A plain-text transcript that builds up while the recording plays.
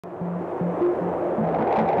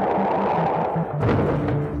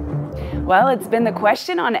Well, it's been the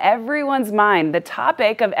question on everyone's mind, the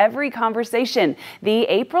topic of every conversation, the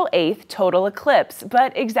April 8th total eclipse.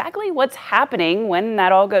 But exactly what's happening when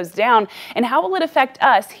that all goes down, and how will it affect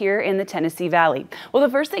us here in the Tennessee Valley? Well,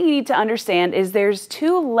 the first thing you need to understand is there's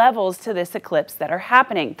two levels to this eclipse that are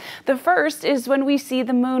happening. The first is when we see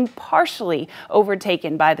the moon partially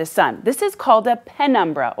overtaken by the sun. This is called a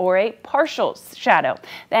penumbra, or a partial shadow.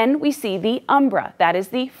 Then we see the umbra, that is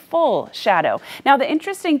the full shadow. Now, the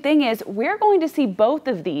interesting thing is we're going to see both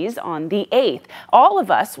of these on the 8th. All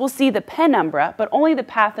of us will see the penumbra, but only the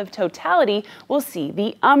path of totality will see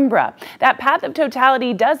the umbra. That path of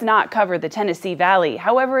totality does not cover the Tennessee Valley.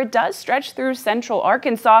 However, it does stretch through central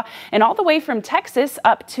Arkansas and all the way from Texas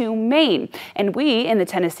up to Maine. And we in the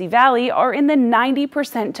Tennessee Valley are in the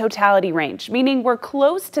 90% totality range, meaning we're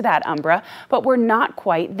close to that umbra, but we're not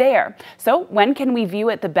quite there. So when can we view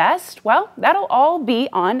it the best? Well, that'll all be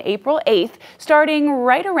on April 8th, starting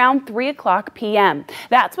right around 3:00 p.m.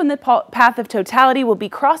 That's when the path of totality will be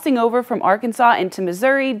crossing over from Arkansas into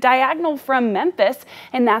Missouri, diagonal from Memphis,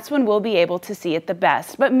 and that's when we'll be able to see it the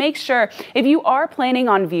best. But make sure, if you are planning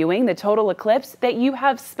on viewing the total eclipse, that you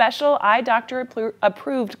have special eye doctor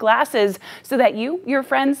approved glasses so that you, your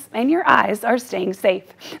friends, and your eyes are staying safe.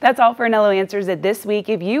 That's all for Anello Answers It this week.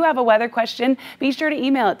 If you have a weather question, be sure to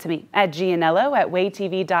email it to me at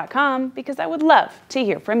ganello@waytv.com because I would love to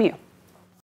hear from you.